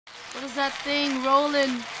What is that thing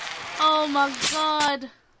rolling? Oh my god.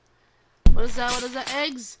 What is that? What is that?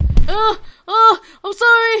 Eggs? Oh, I'm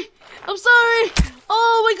sorry. I'm sorry.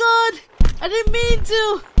 Oh my god. I didn't mean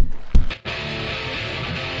to.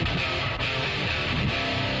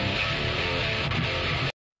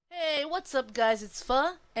 Hey, what's up guys? It's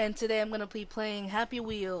Fuh, and today I'm gonna be playing Happy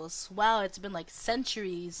Wheels. Wow, it's been like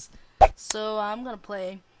centuries. So I'm gonna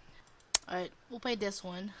play. Alright, we'll play this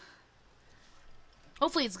one.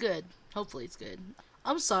 Hopefully it's good. Hopefully it's good.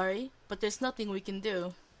 I'm sorry, but there's nothing we can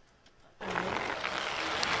do. Alright.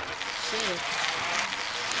 Shit.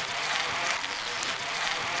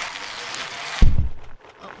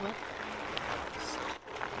 Oh, what?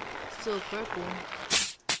 Still purple.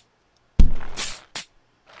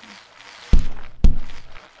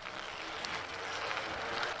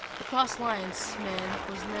 The cross lines, man,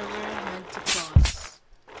 was never meant to cross.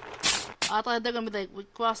 I thought they're gonna be like, we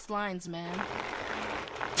crossed lines, man.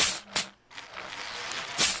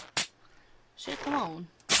 Shit, come on.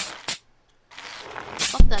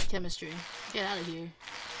 Fuck that chemistry. Get out of here.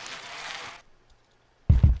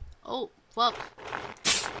 Oh, fuck.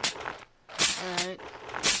 Alright.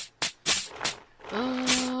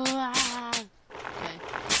 Okay.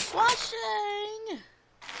 Washing!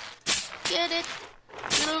 Get it!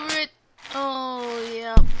 Get over it! Oh,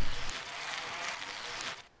 yeah.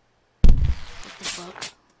 What the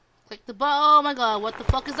fuck? Click the button. Oh my god, what the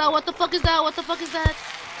fuck is that? What the fuck is that? What the fuck is that?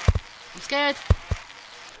 I'm scared.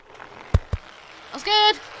 I'm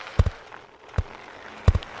scared.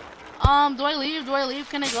 Do I leave? Do I leave?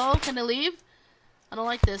 Can I go? Can I leave? I don't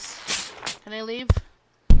like this. Can I leave?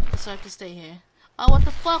 So I can stay here. Oh, what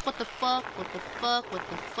the fuck? What the fuck? What the fuck? What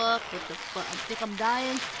the fuck? What the fuck? I think I'm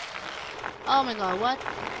dying. Oh my god, what?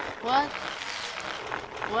 What?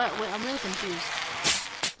 What? Wait, I'm really confused.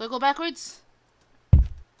 Do I go backwards?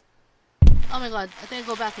 Oh my god, I think I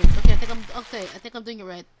go backwards. Okay, I think I'm doing it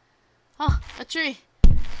right. Oh, a tree.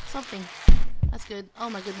 Something. That's good. Oh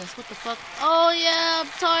my goodness, what the fuck? Oh yeah, I'm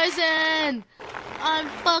Tarzan! I'm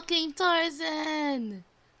fucking Tarzan!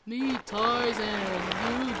 Me,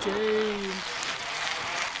 Tarzan. You, James.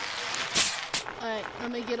 Alright,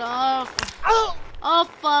 let me get off. Oh! Oh,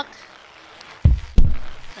 fuck.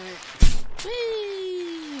 Alright.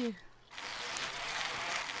 Whee!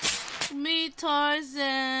 Me,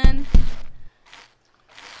 Tarzan.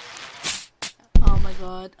 Oh my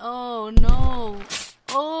god. Oh no.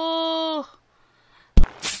 Oh!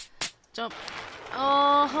 Jump.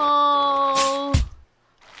 Oh!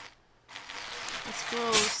 That's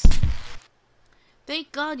gross.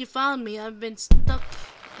 Thank God you found me. I've been stuck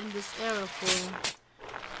in this era for...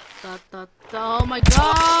 Oh my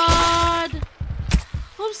god!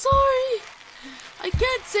 I'm sorry! I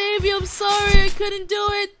can't save you, I'm sorry, I couldn't do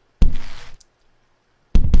it!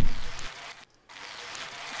 What the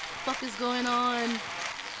fuck is going on?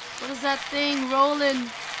 What is that thing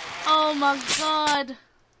rolling? Oh my god!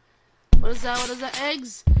 What is that? What is that?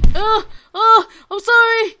 Eggs? Oh! Oh! I'm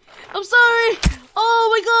sorry! I'm sorry! Oh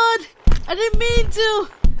my god! I didn't mean to!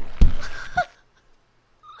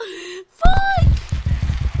 Fuck!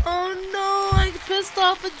 Oh no! I pissed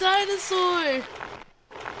off a dinosaur!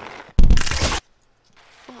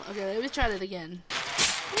 Oh, okay, let me try that again.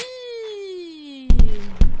 Whee!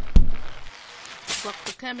 Fuck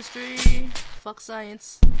the chemistry. Fuck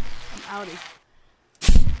science. I'm outie.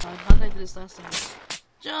 How did I do this last time?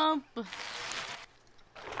 Jump!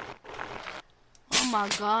 Oh my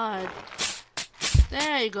god.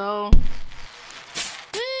 There you go.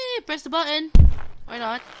 Whee! Press the button. Or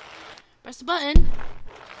not. Press the button.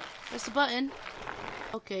 Press the button.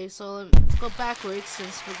 Okay, so let's go backwards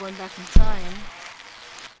since we're going back in time.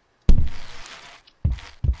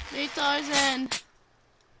 Me, Tarzan.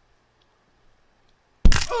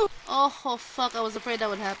 Oh fuck, I was afraid that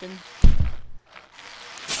would happen.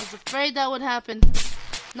 I was afraid that would happen.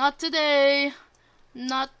 Not today.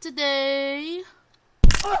 Not today.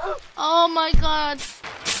 Oh my god.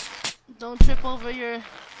 Don't trip over your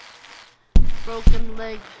broken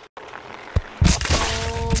leg.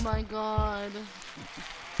 Oh my god.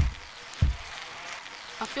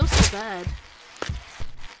 I feel so bad.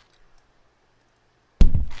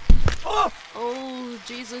 Oh,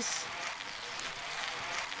 Jesus.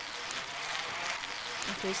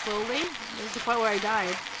 Okay, slowly. This is the part where I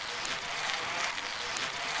died.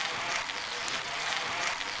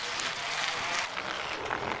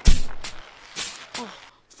 Oh,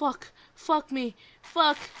 fuck. Fuck me.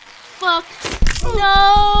 Fuck. Fuck.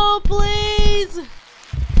 No, please.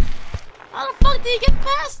 How the fuck did you get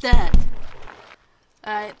past that?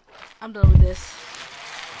 Alright, I'm done with this.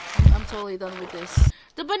 I'm totally done with this.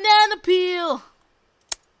 The banana peel!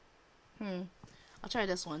 I'll try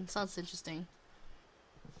this one. Sounds interesting.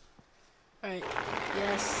 Alright.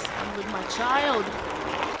 Yes, I'm with my child.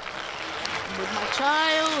 I'm with my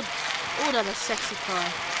child. Oh, that's a sexy car.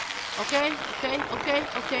 Okay, okay, okay,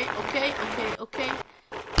 okay, okay, okay, okay.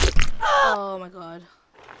 Oh my god.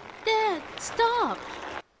 Dad, stop!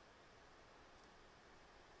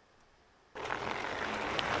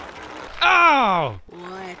 Oh!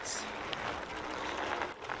 What?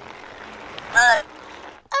 A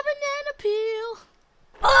banana peel!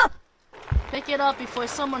 Pick it up before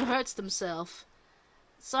someone hurts themselves.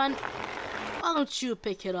 Son, why don't you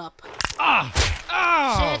pick it up? Oh!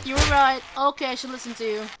 Shit, you were right. Okay, I should listen to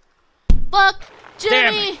you. Fuck!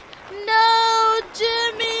 Jimmy! No,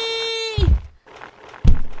 Jimmy!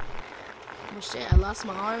 Oh shit, I lost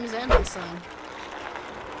my arms and my son.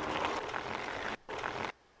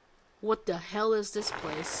 What the hell is this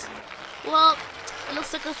place? Well, it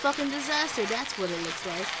looks like a fucking disaster. That's what it looks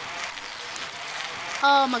like.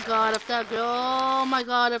 Oh my god, if that girl, oh my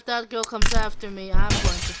god, if that girl comes after me, I'm going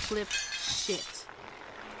to flip shit.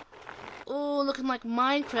 Oh, looking like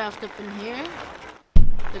Minecraft up in here.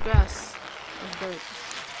 The grass and dirt.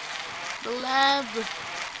 The lab.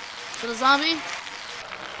 So the zombie.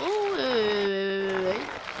 Oh,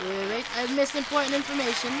 wait. I've missed important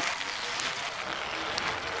information.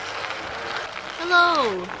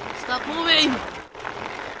 Hello. Stop moving.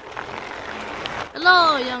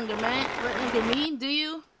 Hello, younger man. Younger me, do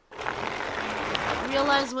you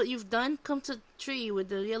realize what you've done? Come to the tree with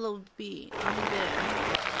the yellow bee. I'm there.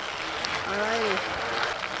 Alrighty.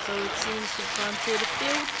 So it seems you've gone to the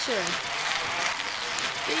future.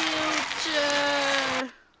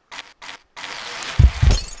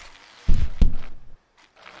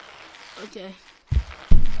 Okay.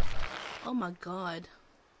 Oh my god.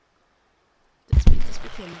 This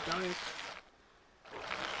became dark.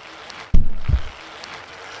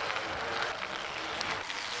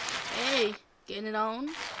 Hey, getting it on?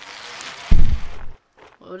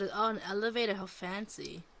 What is, oh, an elevator, how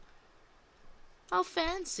fancy. How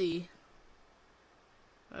fancy.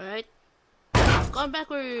 Alright. Going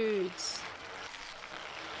backwards.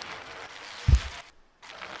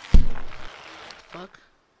 Fuck.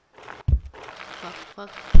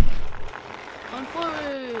 Fuck. Going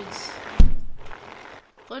forwards.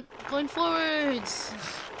 Going forwards.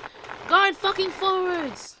 Going fucking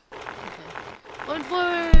forwards. Okay. Going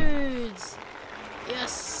forwards.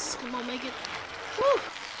 Yes. Come on, make it. Woo.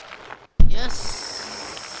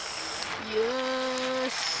 Yes.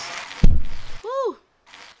 Yes. Woo.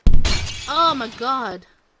 Oh my god.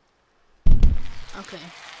 Okay.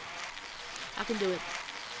 I can do it.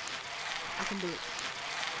 I can do it.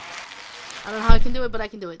 I don't know how I can do it, but I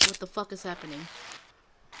can do it. What the fuck is happening?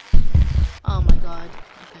 Oh my god.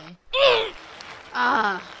 Okay.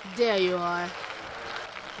 Ah, there you are.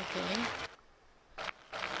 Okay.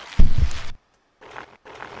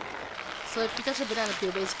 So if you touch a banana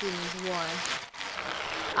peel, basically means war.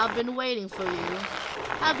 I've been waiting for you.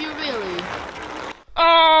 Have you really?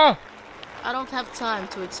 Ah! I don't have time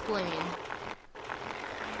to explain.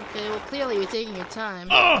 Okay, well clearly you're taking your time.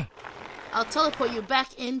 I'll teleport you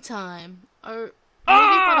back in time. Or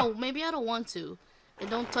maybe I don't want to. And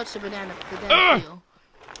don't touch the banana peel.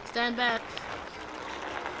 Stand back.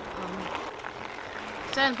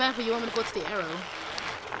 Stand back, but you want me to go to the arrow.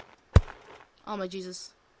 Oh my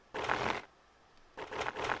Jesus.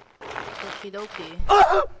 Okie dokie.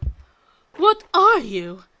 What are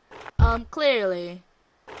you? Clearly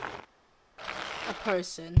a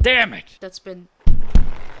person. Damn it! That's been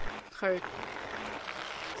hurt.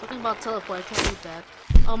 Something about teleport, I can't read that.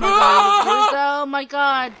 Oh my god, oh my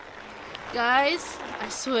god. Guys, I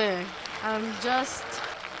swear, I'm just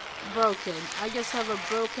broken. I just have a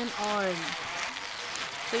broken arm.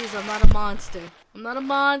 Please, I'm not a monster. I'm not a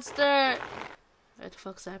monster! What the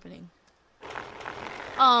fuck's happening?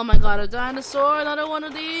 Oh my god, a dinosaur, another one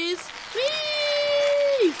of these?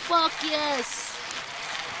 Whee! Fuck yes!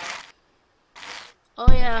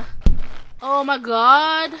 Oh yeah. Oh my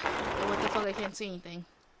god! Oh, what the fuck, I can't see anything.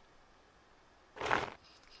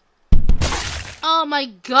 Oh my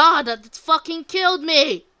god, that fucking killed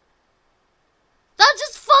me! That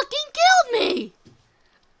just fucking killed me!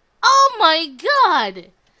 Oh my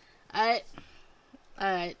god!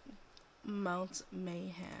 Alright. Mount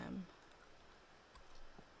Mayhem.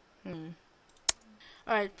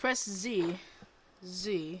 Alright, press Z.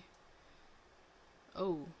 Z.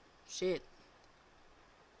 Oh, shit.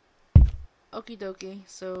 Okie dokie,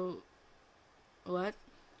 so... What?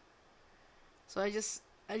 So I just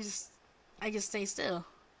stay still.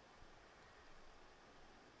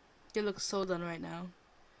 He looks so done right now.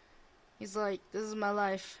 He's like, this is my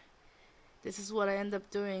life. This is what I end up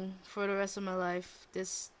doing for the rest of my life.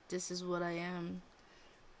 This is what I am.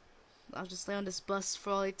 I'll just lay on this bus for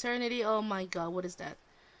all eternity. Oh my god, what is that?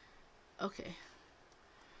 Okay.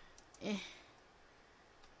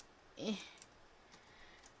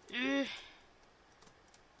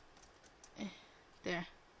 There.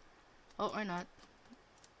 Oh, or not.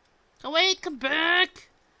 Oh wait, come back!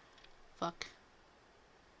 Fuck.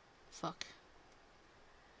 Fuck.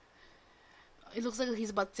 It looks like he's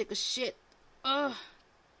about to take a shit. Ugh.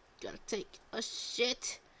 Gotta take a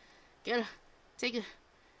shit. Gotta take a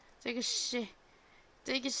shit.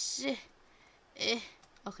 Take a shit.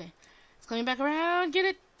 Okay. It's coming back around. Get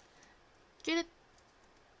it. Get it.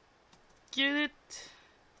 Get it.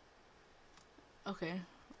 Okay.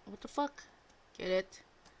 What the fuck? Get it.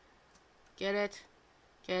 Get it.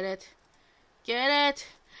 Get it. Get it.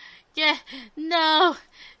 Yeah. No.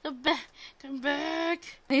 Come back. Come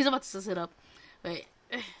back. He's about to sit up. Wait.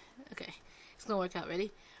 Okay. It's gonna work out.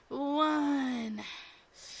 Ready? 1,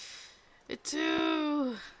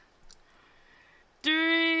 2,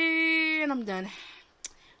 3, and I'm done.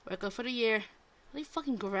 Work out for the year. How do you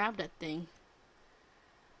fucking grab that thing?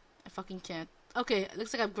 I fucking can't. Okay, it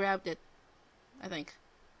looks like I've grabbed it. I think.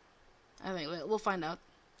 We'll find out.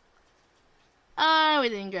 Oh, we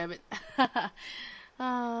didn't grab it.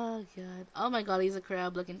 Oh, God. Oh, my God, he's a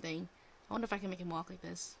crab-looking thing. I wonder if I can make him walk like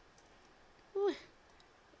this. Ooh.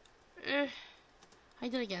 I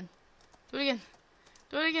did it again. Do it again.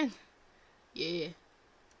 Do it again. Yeah.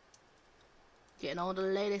 Getting all the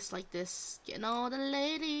ladies like this. Getting all the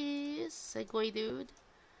ladies. Segway, dude.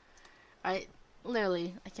 Alright.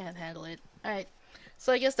 Literally, I can't handle it. Alright.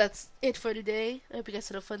 So I guess that's it for today. I hope you guys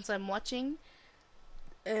had a fun time watching.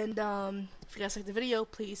 And if you guys liked the video,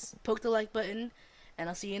 please poke the like button. And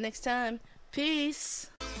I'll see you next time. Peace.